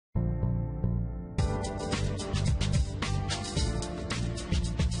Hi,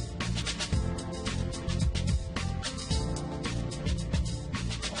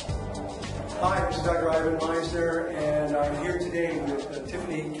 this is Dr. Misner, and I'm here today with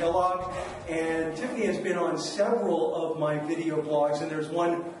Tiffanie Kellog. And Tiffanie has been on several of my video blogs, and there's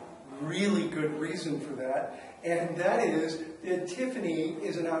one really good reason for that, and that is that Tiffanie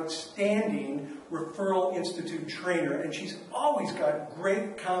is an outstanding Referral Institute trainer, and she's always got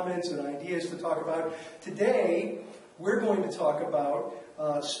great comments and ideas to talk about. Today, we're going to talk about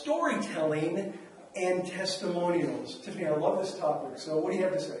storytelling and testimonials. Tiffanie, I love this topic, so what do you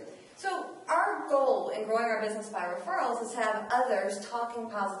have to say? So our goal in growing our business by referrals is to have others talking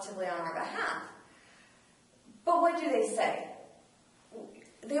positively on our behalf. But what do they say?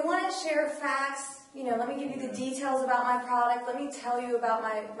 They want to share facts, let me give you the details about my product, let me tell you about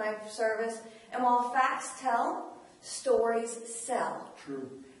my service. And while facts tell, stories sell. True.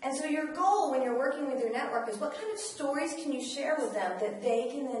 And so your goal when you're working with your network is what kind of stories can you share with them that they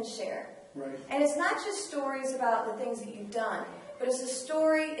can then share? Right. And it's not just stories about the things that you've done, but it's a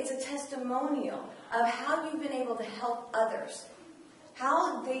story, it's a testimonial of how you've been able to help others.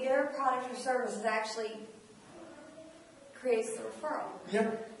 How their product or service is actually creates the referral.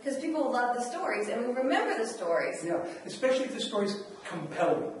 Yeah. Because people love the stories, and we remember the stories. Yeah, especially if the story's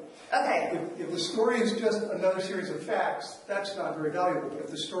compelling. Okay. If the story is just another series of facts, that's not very valuable. But if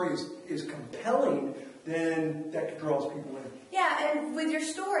the story is compelling, then that draws people in. Yeah, and with your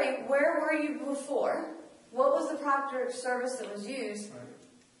story, where were you before? What was the product or service that was used? Right.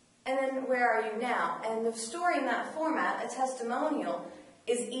 And then where are you now? And the story in that format, a testimonial,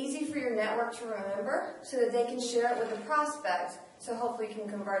 is easy for your network to remember so that they can share it with a prospect, so hopefully you can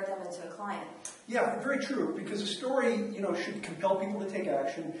convert them into a client. Yeah, very true, because a story, should compel people to take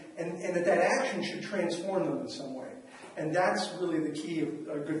action, and that action should transform them in some way. And that's really the key of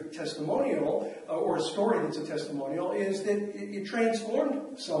a good testimonial, or a story that's a testimonial, is that it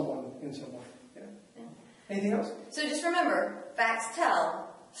transformed someone in some way. Yeah. Yeah. Anything else? So just remember, facts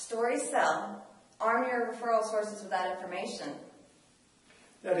tell, stories sell. Arm your referral sources with that information.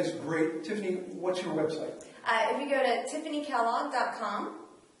 That is great. Tiffanie, what's your website? If you go to TiffanieKellog.com,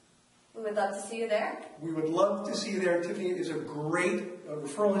 we would love to see you there. We would love to see you there. Tiffanie is a great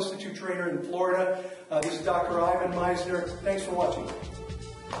Referral Institute trainer in Florida. This is Dr. Ivan Misner. Thanks for watching.